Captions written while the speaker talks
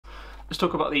Let's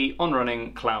talk about the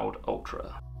on-running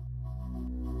Cloudultra.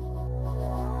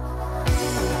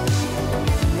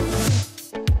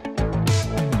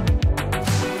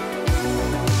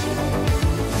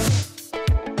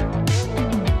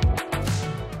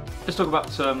 Let's talk about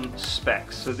some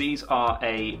specs. So these are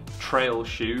a trail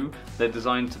shoe. They're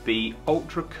designed to be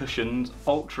ultra cushioned,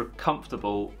 ultra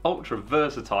comfortable, ultra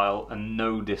versatile, and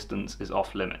no distance is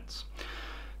off limits.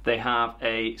 They have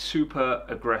a super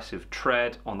aggressive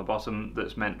tread on the bottom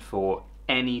that's meant for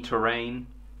any terrain.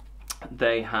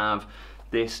 They have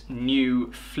this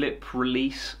new flip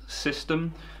release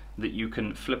system that you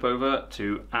can flip over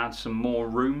to add some more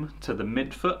room to the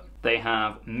midfoot. They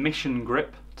have mission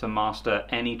grip to master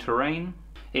any terrain.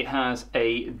 It has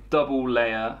a double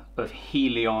layer of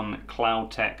Helion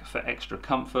Cloud Tech for extra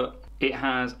comfort. It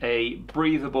has a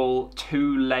breathable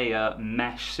 2-layer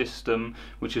mesh system,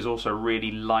 which is also really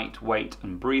lightweight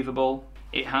and breathable.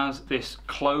 It has this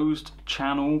closed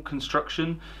channel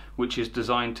construction, which is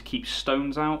designed to keep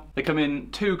stones out. They come in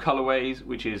 2 colorways,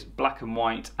 which is black and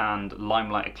white and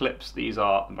Limelight Eclipse. These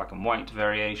are the black and white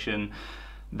variation.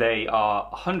 They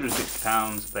are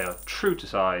 £160, they are true to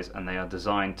size, and they are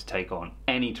designed to take on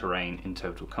any terrain in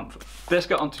total comfort. Let's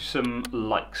get on to some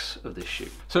likes of this shoe.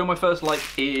 So my first like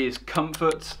is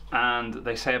comfort, and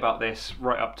they say about this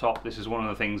right up top, this is one of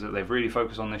the things that they've really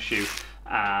focused on this shoe,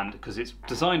 and because it's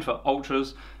designed for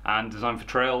ultras and designed for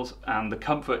trails, and the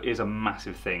comfort is a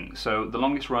massive thing. So the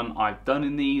longest run I've done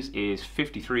in these is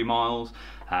 53 miles,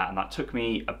 and that took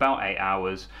me about 8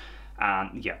 hours,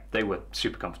 and yeah, they were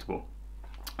super comfortable.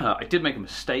 I did make a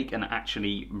mistake and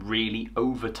actually really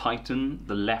over tighten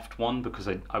the left one because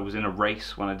I was in a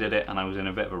race when I did it and I was in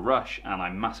a bit of a rush, and I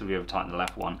massively over tightened the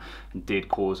left one and did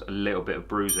cause a little bit of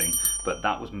bruising, but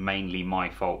that was mainly my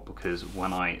fault because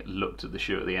when I looked at the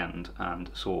shoe at the end and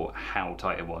saw how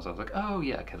tight it was, I was like, oh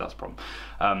yeah, okay, that's a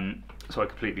problem. So I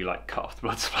completely like cut off the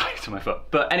blood supply to my foot.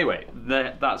 But anyway,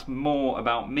 that's more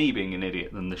about me being an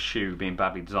idiot than the shoe being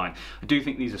badly designed. I do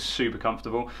think these are super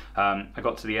comfortable. I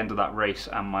got to the end of that race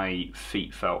and my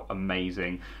feet felt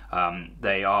amazing.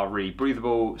 They are really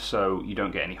breathable, so you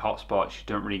don't get any hot spots, you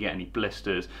don't really get any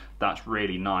blisters. That's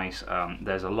really nice.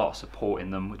 There's a lot of support in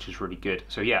them, which is really good.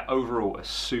 So yeah, overall a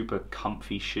super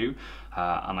comfy shoe.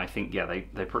 And I think, yeah,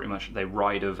 they pretty much, they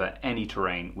ride over any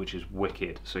terrain, which is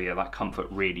wicked. So yeah, that comfort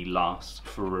really lasts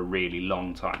for a really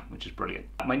long time, which is brilliant.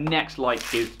 My next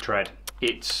like is the tread.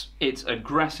 It's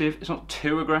aggressive, it's not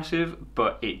too aggressive,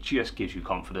 but it just gives you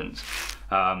confidence.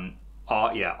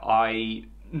 Yeah, I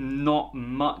not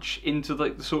much into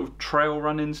the sort of trail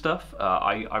running stuff.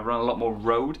 I run a lot more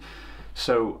road.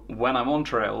 So when I'm on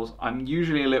trails, I'm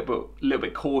usually a little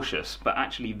bit cautious, but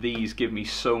actually these give me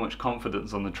so much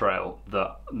confidence on the trail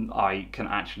that I can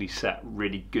actually set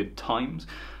really good times.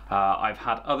 I've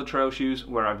had other trail shoes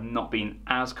where I've not been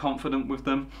as confident with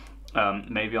them.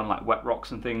 Maybe on like wet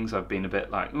rocks and things, I've been a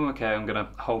bit like, oh, okay, I'm gonna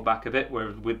hold back a bit,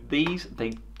 whereas with these,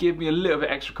 they give me a little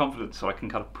bit extra confidence so I can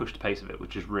kind of push the pace of it,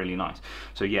 which is really nice.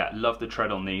 So yeah, love the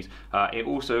tread on these. It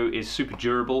also is super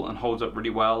durable and holds up really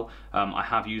well. I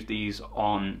have used these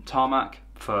on tarmac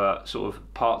for sort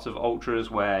of parts of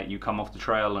ultras where you come off the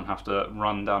trail and have to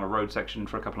run down a road section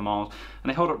for a couple of miles,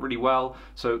 and they hold up really well.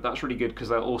 So that's really good because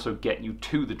they'll also get you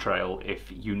to the trail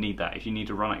if you need that. If you need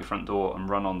to run out your front door and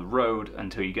run on the road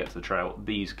until you get to the trail,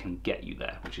 these can get you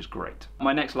there, which is great.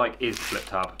 My next like is the flip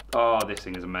tab. Oh, this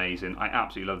thing is amazing. I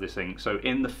absolutely love this thing. So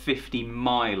in the 50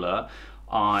 miler,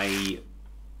 I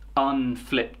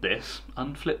unflipped this,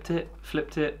 flipped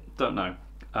it, don't know.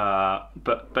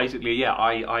 But basically, yeah,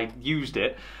 I used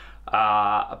it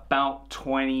about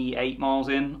 28 miles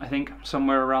in, I think,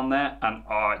 somewhere around there, and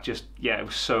oh, it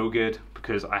was so good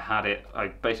because I had it. I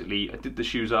did the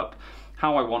shoes up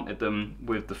how I wanted them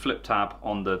with the flip tab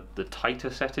on the tighter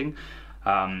setting.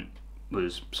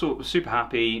 Was sort of super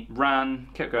happy, ran,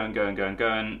 kept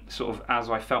going, sort of as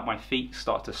I felt my feet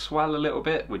start to swell a little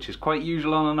bit, which is quite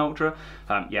usual on an ultra.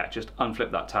 Yeah, just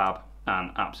unflip that tab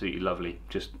and absolutely lovely.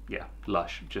 Just, yeah,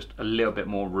 lush. Just a little bit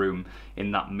more room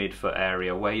in that midfoot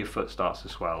area where your foot starts to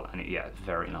swell, and yeah, it's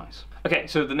very nice. Okay,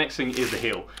 so the next thing is the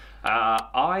heel.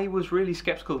 I was really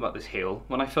skeptical about this heel.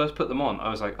 When I first put them on, I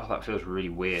was like, oh, that feels really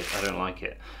weird, I don't like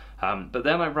it. But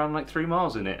then I ran like 3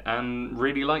 miles in it and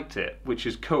really liked it, which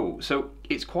is cool. So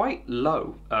it's quite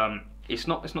low. It's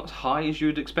not as high as you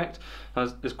would expect.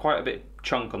 There's quite a bit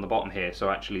chunk on the bottom here,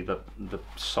 so actually the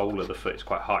sole of the foot is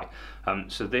quite high.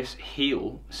 So this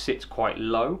heel sits quite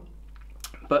low,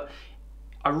 but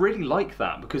I really like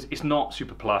that because it's not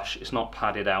super plush, it's not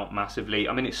padded out massively.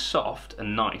 I mean, it's soft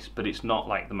and nice, but it's not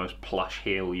like the most plush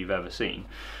heel you've ever seen.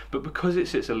 But because it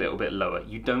sits a little bit lower,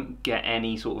 you don't get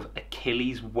any sort of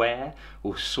Achilles wear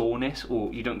or soreness,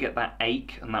 or you don't get that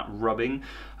ache and that rubbing,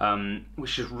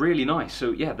 which is really nice.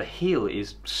 So yeah, the heel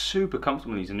is super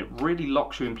comfortable in these, and it really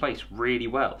locks you in place really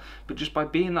well. But just by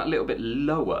being that little bit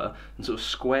lower and sort of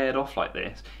squared off like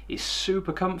this, it's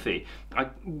super comfy.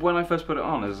 When I first put it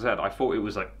on, as I said, I thought it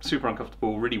was like super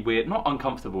uncomfortable, really weird. Not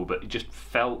uncomfortable, but it just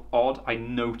felt odd. I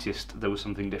noticed there was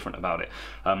something different about it.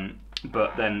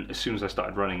 But then as soon as I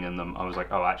started running in them, I was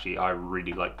like, oh, actually, I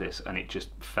really like this, and it just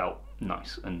felt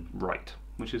nice and right,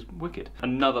 which is wicked.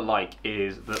 Another like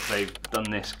is that they've done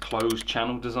this closed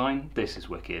channel design. This is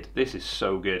wicked. This is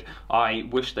so good. I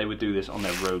wish they would do this on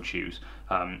their road shoes,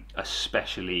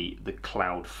 especially the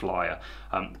Cloud Flyer,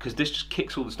 because this just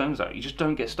kicks all the stones out. You just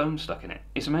don't get stones stuck in it.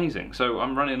 It's amazing. So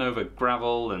I'm running over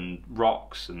gravel and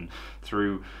rocks and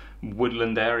through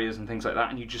woodland areas and things like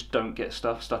that, and you just don't get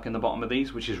stuff stuck in the bottom of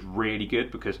these, which is really good,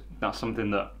 because that's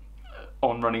something that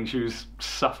on running shoes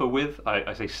suffer with.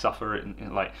 I say suffer,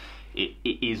 like it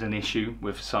is an issue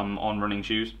with some on running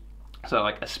shoes. So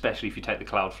like, especially if you take the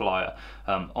Cloud Flyer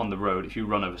on the road, if you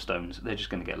run over stones, they're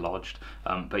just going to get lodged.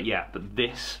 But yeah, but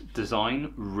this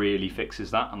design really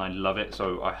fixes that, and I love it.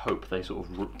 So I hope they sort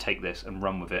of take this and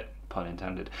run with it, pun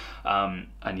intended.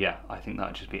 And yeah, I think that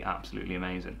would just be absolutely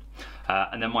amazing.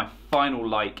 And then my final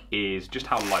like is just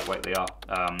how lightweight they are.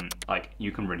 Like,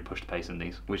 you can really push the pace in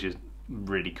these, which is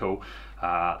really cool.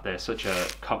 They're such a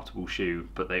comfortable shoe,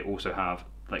 but they also have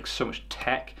like so much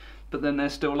tech, but then they're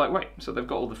still lightweight. So they've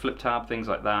got all the flip tab, things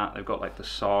like that. They've got like the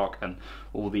sock and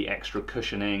all the extra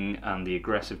cushioning and the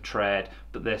aggressive tread,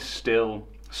 but they're still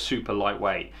super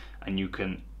lightweight, and you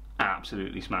can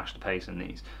absolutely smash the pace in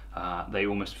these. They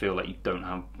almost feel like you don't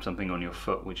have something on your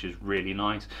foot, which is really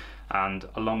nice. And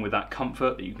along with that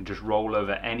comfort that you can just roll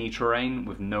over any terrain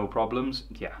with no problems,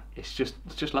 yeah, it's just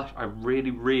lush. I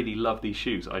really love these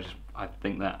shoes. I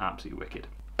think they're absolutely wicked.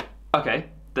 Okay,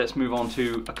 let's move on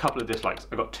to a couple of dislikes.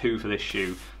 I got two for this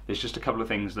shoe. There's just a couple of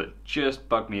things that just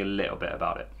bug me a little bit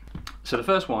about it. So the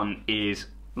first one is,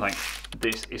 like,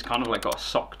 this is kind of like got a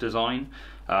sock design,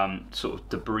 sort of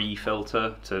debris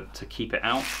filter to keep it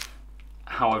out.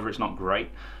 However, it's not great.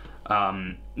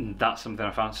 That's something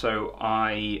I found. So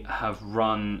I have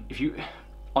run, if you,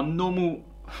 on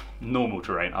normal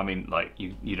terrain, I mean, like,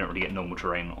 you don't really get normal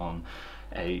terrain on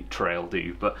a trail, do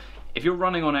you? But if you're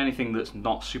running on anything that's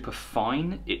not super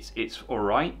fine, it's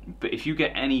alright. But if you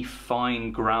get any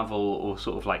fine gravel or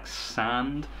sort of like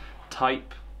sand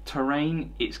type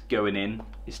terrain, it's going in.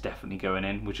 It's definitely going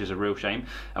in, which is a real shame.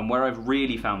 And where I've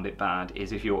really found it bad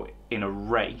is if you're in a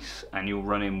race and you're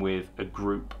running with a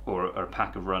group or a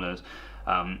pack of runners,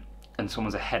 and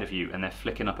someone's ahead of you and they're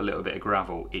flicking up a little bit of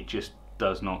gravel, it just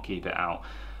does not keep it out.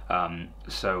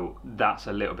 So that's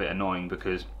a little bit annoying,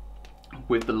 because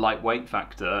with the lightweight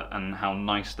factor and how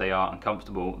nice they are and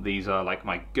comfortable, these are like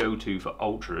my go-to for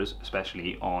ultras,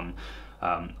 especially on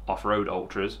off-road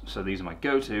ultras. So these are my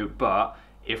go-to, but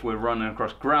if we're running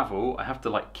across gravel, I have to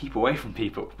like keep away from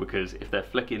people, because if they're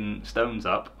flicking stones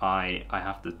up, I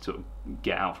have to sort of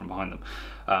get out from behind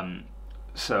them.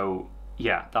 So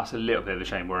yeah, that's a little bit of a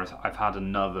shame, whereas I've had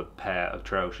another pair of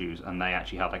trail shoes and they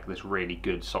actually had like this really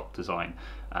good sock design,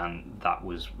 and that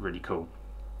was really cool.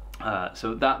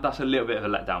 So that's a little bit of a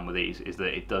letdown with these, is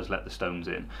that it does let the stones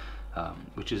in,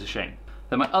 which is a shame.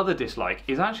 Then my other dislike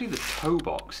is actually the toe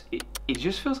box. It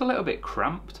just feels a little bit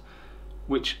cramped,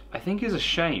 which I think is a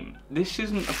shame. This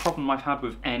isn't a problem I've had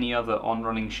with any other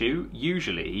on-running shoe.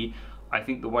 Usually, I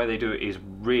think the way they do it is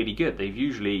really good. They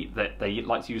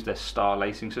like to use their star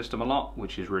lacing system a lot,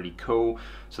 which is really cool.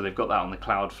 So they've got that on the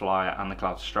Cloud Flyer and the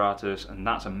Cloud Stratus, and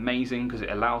that's amazing because it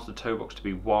allows the toe box to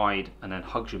be wide and then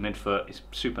hugs your midfoot. It's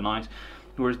super nice.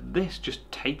 Whereas this just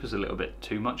tapers a little bit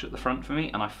too much at the front for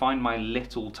me, and I find my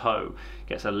little toe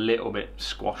gets a little bit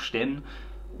squashed in,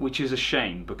 which is a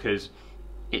shame, because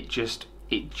it just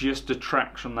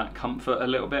detracts from that comfort a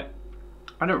little bit.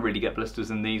 I don't really get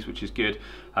blisters in these, which is good,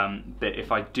 but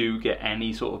if I do get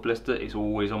any sort of blister, it's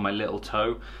always on my little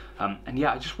toe. And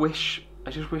yeah, I just wish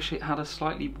it had a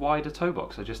slightly wider toe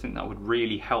box. I just think that would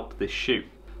really help this shoe.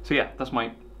 So yeah, that's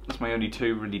my only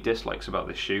two really dislikes about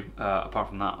this shoe. Apart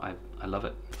from that, I love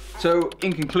it. So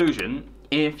in conclusion,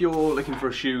 if you're looking for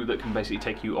a shoe that can basically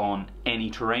take you on any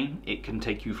terrain, it can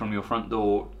take you from your front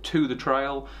door to the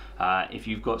trail. If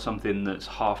you've got something that's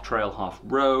half trail, half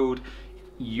road,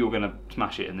 you're gonna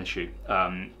smash it in this shoe.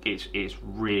 It's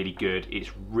really good,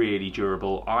 it's really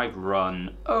durable. I've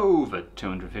run over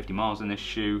 250 miles in this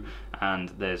shoe, and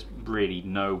there's really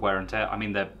no wear and tear. I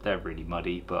mean, they're really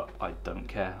muddy, but I don't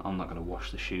care. I'm not going to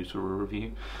wash the shoes for a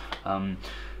review.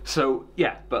 So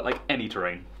yeah, but like any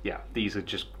terrain, yeah, these are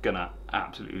just gonna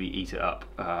absolutely eat it up.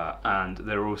 And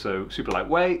they're also super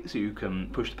lightweight, so you can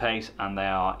push the pace, and they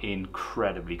are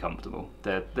incredibly comfortable.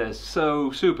 They're so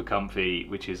super comfy,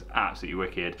 which is absolutely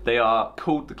wicked. They are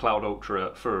called the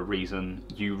Cloudultra for a reason.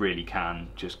 You really can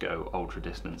just go ultra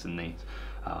distance in these.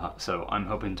 So I'm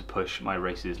hoping to push my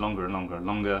races longer and longer and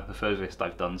longer. The furthest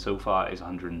I've done so far is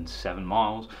 107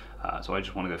 miles. So I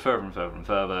just want to go further and further and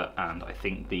further, and I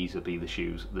think these will be the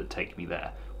shoes that take me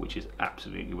there, which is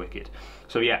absolutely wicked.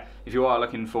 So yeah, if you are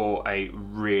looking for a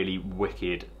really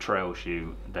wicked trail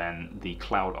shoe, then the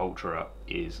Cloudultra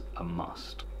is a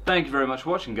must. Thank you very much for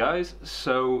watching, guys.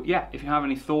 So yeah, if you have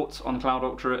any thoughts on the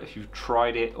Cloudultra, if you've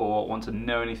tried it or want to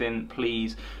know anything,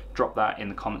 please drop that in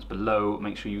the comments below.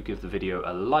 Make sure you give the video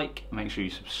a like, make sure you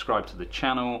subscribe to the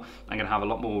channel. I'm gonna have a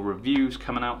lot more reviews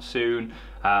coming out soon.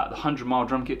 The 100 mile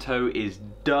drum kit tow is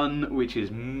done, which is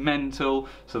mental.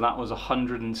 So that was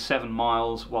 107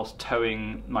 miles whilst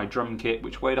towing my drum kit,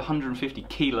 which weighed 150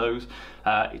 kilos.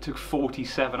 It took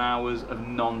 47 hours of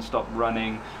non-stop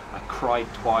running. I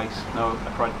cried twice, no,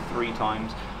 I cried 3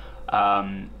 times.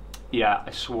 Yeah,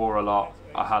 I swore a lot,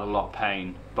 I had a lot of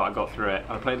pain, but I got through it,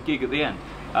 and I played a gig at the end.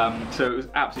 So it was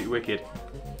absolutely wicked.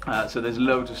 So there's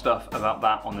loads of stuff about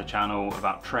that on the channel,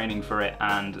 about training for it,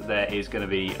 and there is going to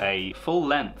be a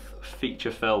full-length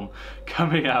feature film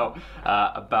coming out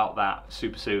about that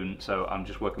super soon. So I'm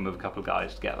just working with a couple of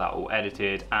guys to get that all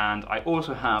edited, and I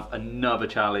also have another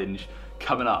challenge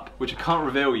coming up, which I can't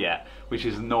reveal yet, which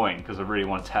is annoying because I really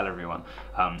want to tell everyone.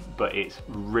 But it's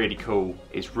really cool,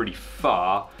 it's really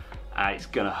far, and it's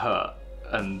gonna hurt.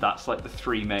 And that's like the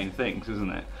 3 main things,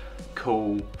 isn't it?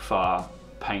 Cool, far,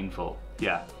 painful.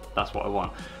 Yeah, that's what I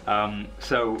want.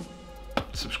 So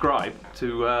subscribe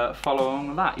to follow along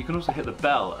with that. You can also hit the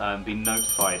bell and be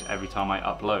notified every time I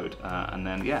upload. And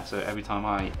then yeah, so every time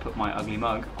I put my ugly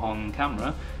mug on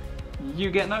camera,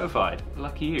 you get notified.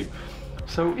 Lucky you.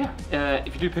 So yeah,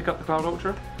 if you do pick up the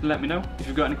Cloudultra, let me know. If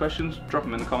you've got any questions, drop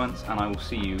them in the comments, and I will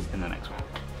see you in the next one.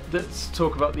 Let's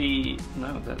talk about the,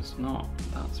 no, that's not,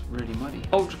 that's really muddy.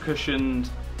 Ultra cushioned,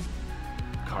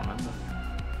 can't remember.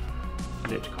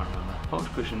 Literally can't remember.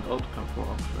 Ultra cushioned, ultra comfortable,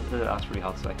 ultra, that's really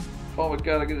hard to say. Oh my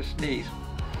god, I'm gonna sneeze.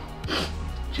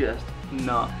 Just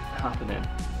not happening.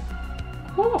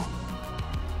 Whoa!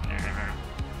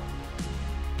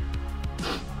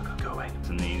 I gotta go away.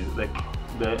 And these,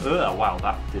 wow,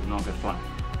 that did not go to plan.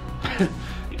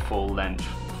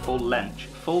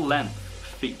 Full length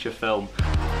feature film